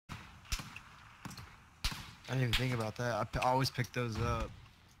I didn't even think about that. I always pick those up.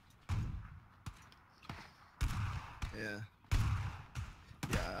 Yeah.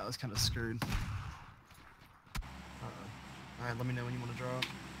 Yeah, I was kind of screwed. Alright, let me know when you want to drop.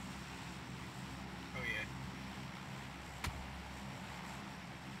 Oh yeah.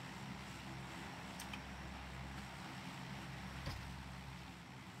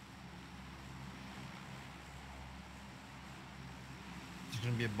 There's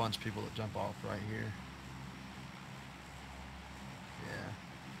gonna be a bunch of people that jump off right here. Yeah.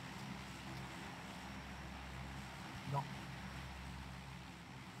 No.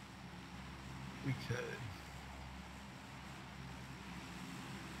 We could.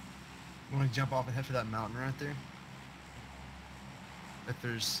 You want to jump off and head for that mountain right there? If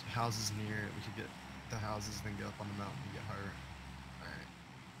there's houses near it, we could get the houses, then go up on the mountain and get hurt. Alright.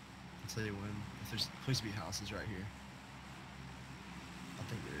 I'll tell you when. If there's supposed to be houses right here. I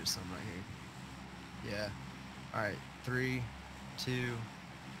think there is some right here. Yeah. Alright. 3, 2,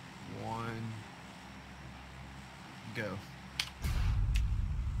 1. Go.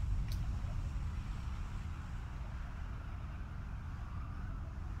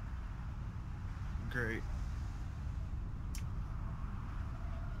 Great.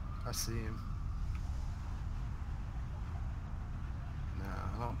 I see him. Nah,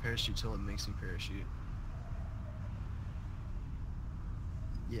 I don't parachute till it makes me parachute.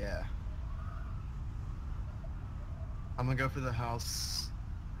 Yeah. I'm gonna go for the house.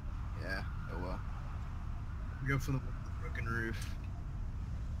 Yeah, oh well. Go for the broken roof.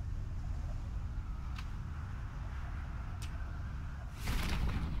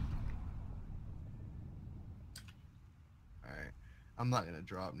 Alright. I'm not gonna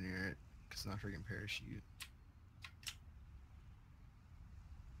drop near it, because it's not freaking parachute.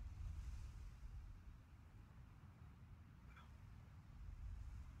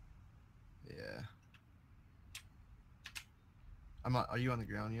 Yeah. I'm not, are you on the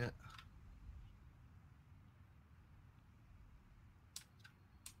ground yet?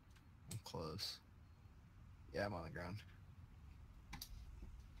 I'm close. Yeah, I'm on the ground.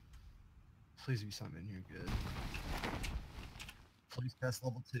 Please be something in here good. Please pass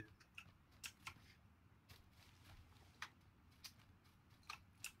level 2. Is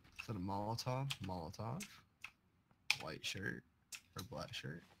that a Molotov? Molotov? White shirt? Or black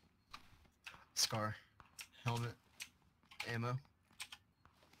shirt? Scar. Helmet. Ammo.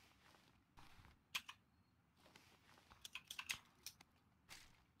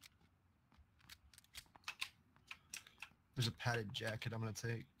 There's a padded jacket I'm gonna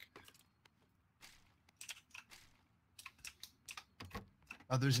take.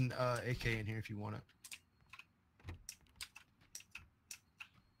 Oh, there's an AK in here if you want it.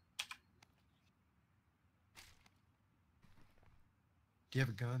 Do you have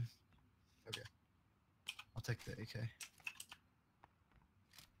a gun? Okay. I'll take the AK.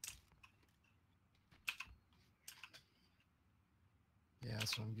 Yeah,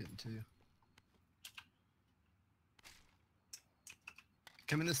 that's what I'm getting to.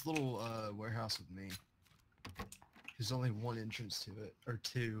 Come in this little warehouse with me. There's only one entrance to it, or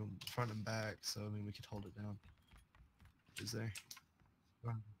two, front and back, so I mean we could hold it down. Is there?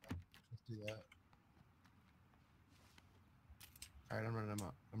 Let's do that. Alright, I'm running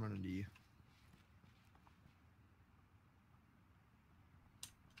up. I'm running to you.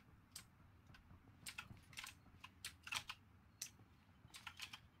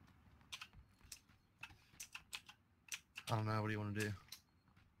 I don't know, what do you want to do?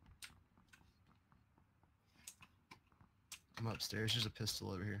 I'm upstairs, there's a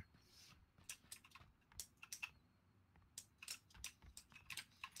pistol over here.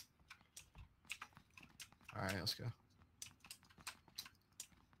 Alright, let's go.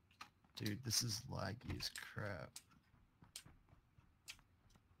 Dude, this is laggy as crap.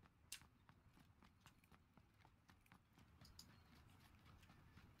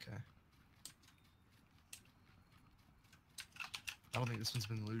 Okay. I don't think this one's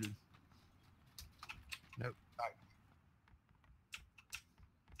been looted. Nope. Alright.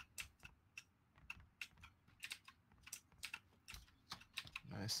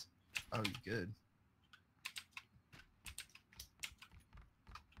 Nice. Oh, you good.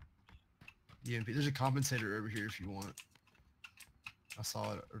 EMP. There's a compensator over here if you want. I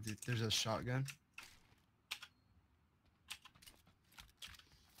saw it. Or there's a shotgun.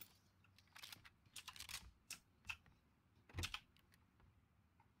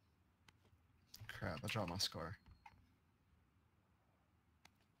 Crap, I dropped my scar.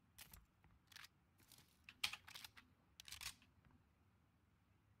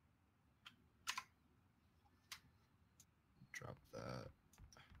 Drop that.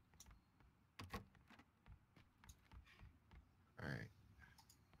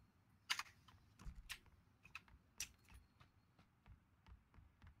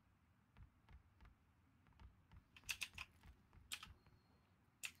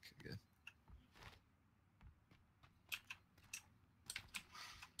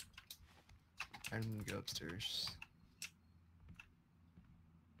 And go upstairs.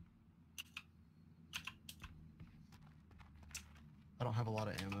 I don't have a lot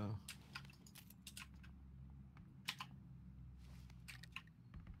of ammo.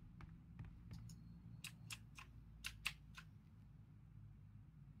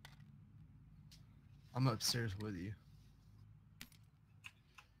 I'm upstairs with you.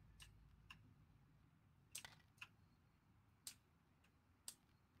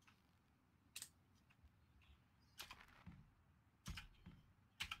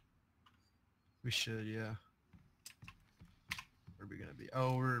 We should, yeah. Where are we gonna be?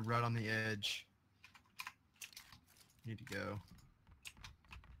 Oh, we're right on the edge. Need to go.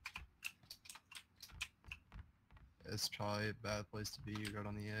 It's probably a bad place to be, right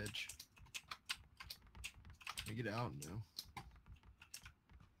on the edge. Can we get out now?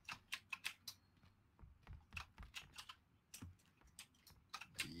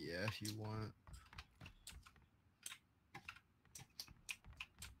 Yeah, if you want.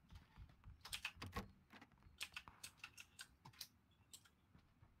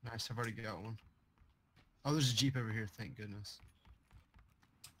 Nice, I've already got one. Oh, there's a Jeep over here, thank goodness.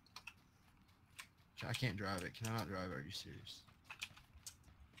 I can't drive it. Can I not drive it? Are you serious?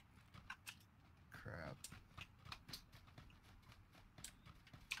 Crap.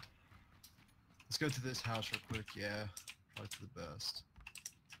 Let's go to this house real quick, yeah. Probably for the best.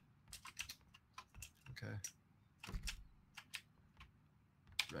 Okay.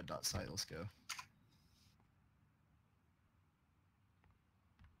 Red dot site, let's go.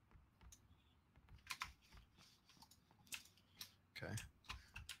 Okay.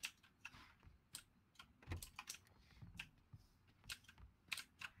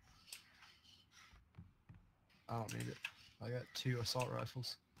 I don't need it. I got 2 assault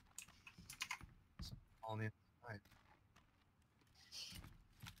rifles. So on the inside.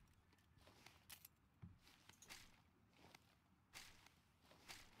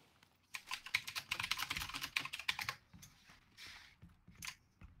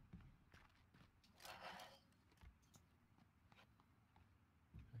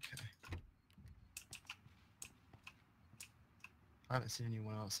 Okay. I haven't seen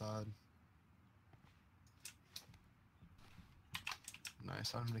anyone outside.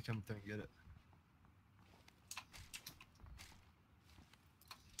 Nice, I'm gonna come up there and get it.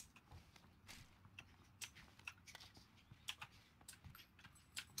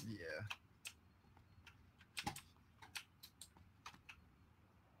 Yeah.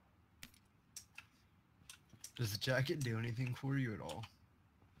 Does the jacket do anything for you at all?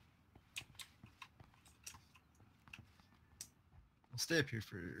 I'll stay up here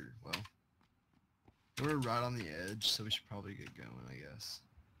for, well, we're right on the edge, so we should probably get going, I guess.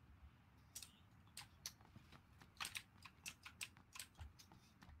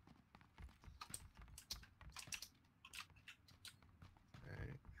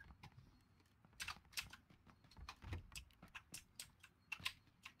 Alright.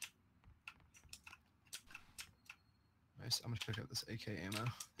 Nice, I'm gonna pick up this AK ammo.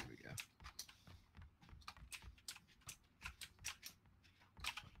 There we go.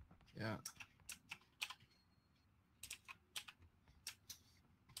 Yeah.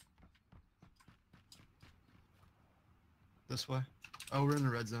 This way? Oh, we're in the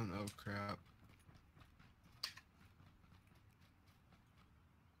red zone. Oh, crap.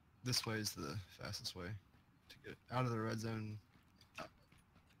 This way is the fastest way to get out of the red zone. Oh,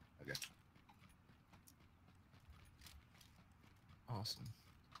 okay. Awesome.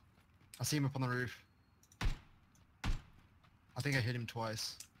 I see him up on the roof. I think I hit him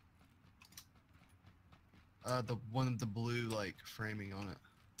twice. The one with the blue, like, framing on it.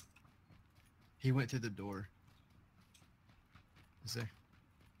 He went through the door. Is there?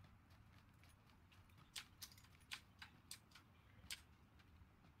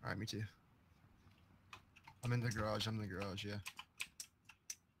 Alright, me too. I'm in the garage, yeah.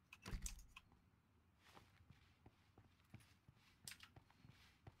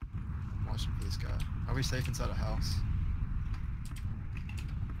 I'm watching for this guy. Are we safe inside a house?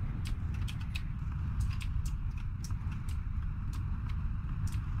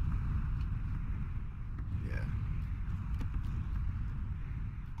 Yeah.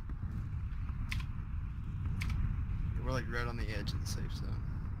 We're like right on the edge of the safe zone.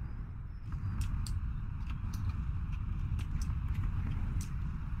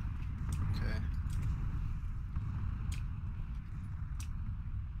 Okay.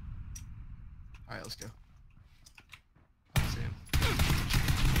 Alright, let's go. I see him.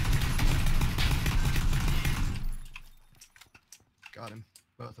 Got him.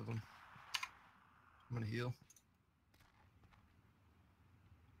 Both of them. I'm gonna heal.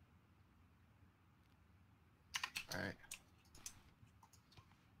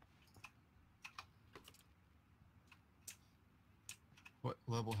 What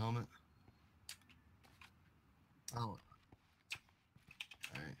level helmet? Oh.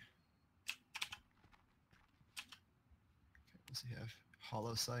 Alright. Okay, what's he have?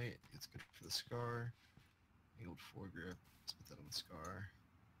 Hollow sight. It's good for the scar. Angled foregrip. Let's put that on the scar.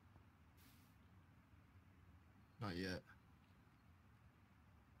 Not yet.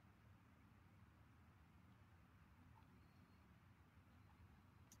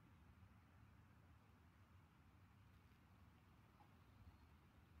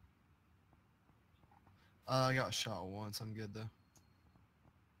 I got shot once. I'm good though.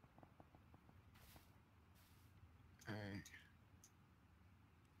 Alright.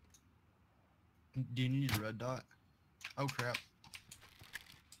 Do you need a red dot? Oh crap.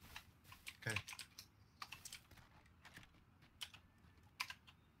 Okay.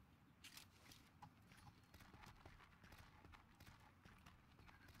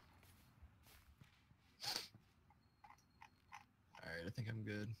 Alright, I think I'm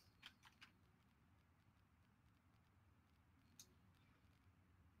good.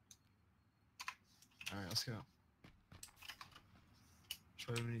 Alright, let's go. Which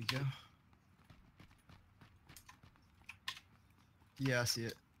way do we need to go? Yeah, I see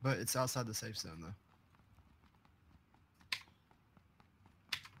it. But it's outside the safe zone, though.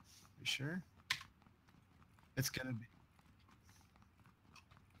 You sure? It's gonna be.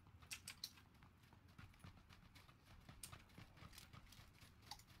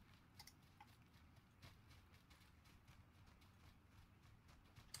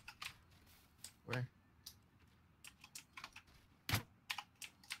 Where?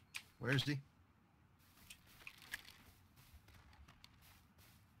 Where's he?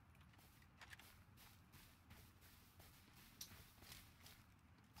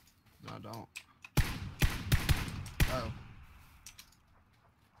 No, I don't. Oh.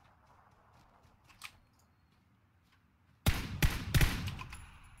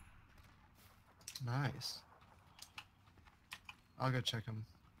 Nice. I'll go check him.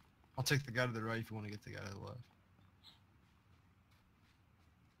 I'll take the guy to the right if you want to get the guy to the left.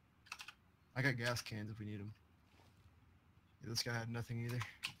 I got gas cans if we need them. Yeah, this guy had nothing either.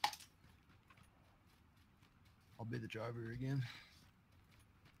 I'll be the driver again.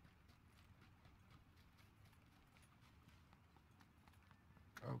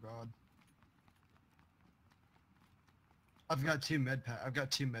 Oh god. I've got two med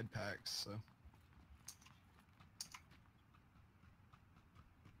packs, so.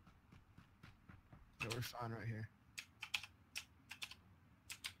 Yeah, we're fine right here.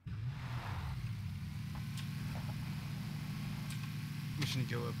 I'm just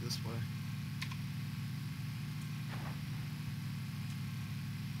gonna go up this way.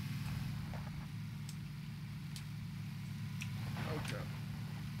 Okay.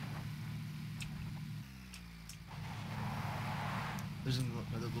 There's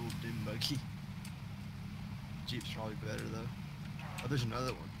another little dim buggy. Jeep's probably better though. Oh, there's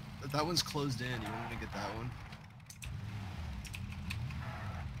another one. That one's closed in. You want to get that one?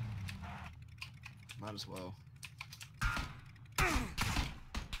 Might as well.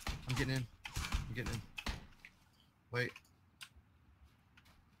 I'm getting in. I'm getting in. Wait.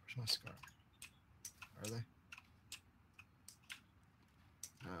 Where's my scar? Are they?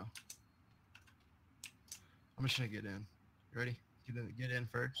 No. I'm just gonna get in. You ready? Get in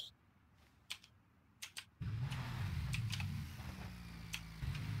first.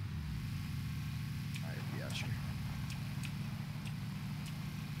 Alright, yeah, sure.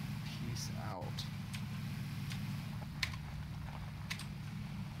 Peace out.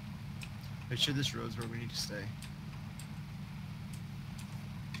 Make sure this road's where we need to stay.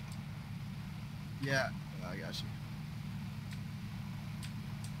 Yeah, I got you.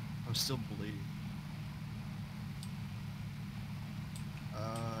 I'm still bleeding.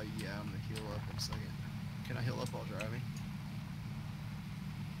 Yeah, I'm gonna heal up in a second. Can I heal up while driving?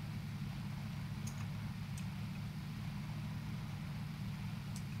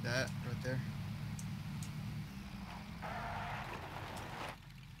 That right there.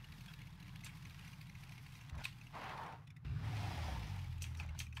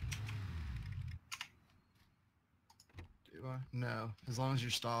 Do I? No, as long as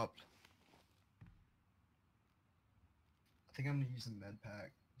you're stopped. I think I'm gonna use the med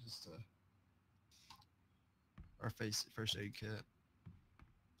pack just to, or first aid kit.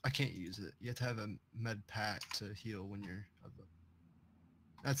 I can't use it. You have to have a med pack to heal when you're.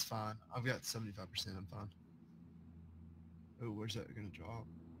 That's fine. I've got 75%. I'm fine. Oh, where's that gonna drop?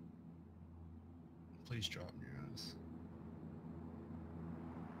 Please drop near us.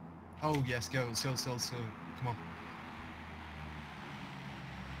 Oh yes, go. Let's go. Let's go. Let's go. Come on.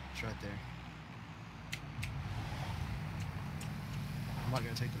 It's right there. I'm not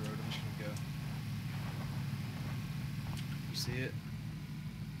gonna take the road, I'm just gonna go. You see it?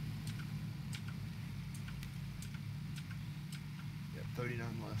 Yep, 39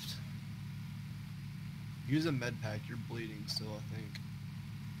 left. Use a med pack, you're bleeding still, I think.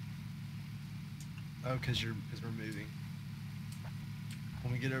 Oh, because we're moving.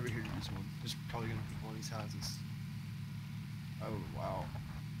 When we get over here, use one. There's probably gonna be one of these houses. Oh, wow.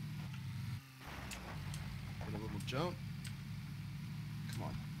 Get a little jump. Come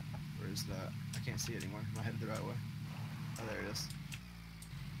on. Where is that? I can't see it anymore. Am I headed the right way? Oh, there it is.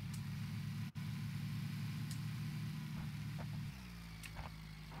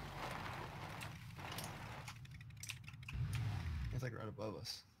 It's like right above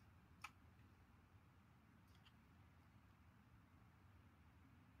us.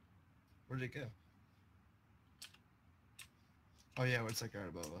 Where did it go? Oh yeah, it's like right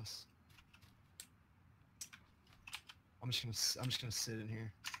above us. I'm just gonna sit in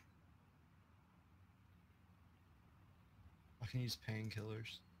here. I can use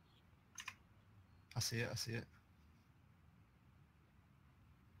painkillers. I see it, I see it.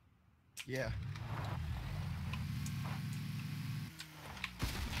 Yeah.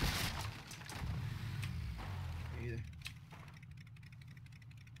 Me either.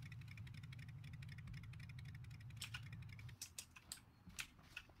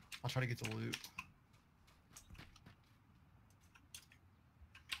 I'll try to get the loot.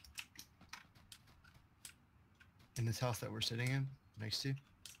 In this house that we're sitting in, next to. I'm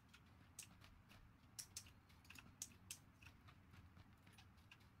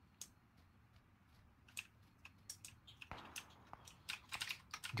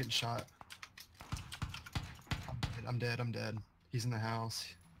getting shot. I'm dead, I'm dead. He's in the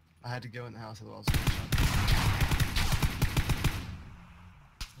house. I had to go in the house, otherwise I was getting shot.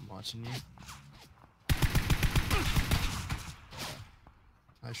 I'm watching you.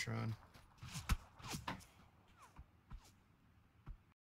 Nice run.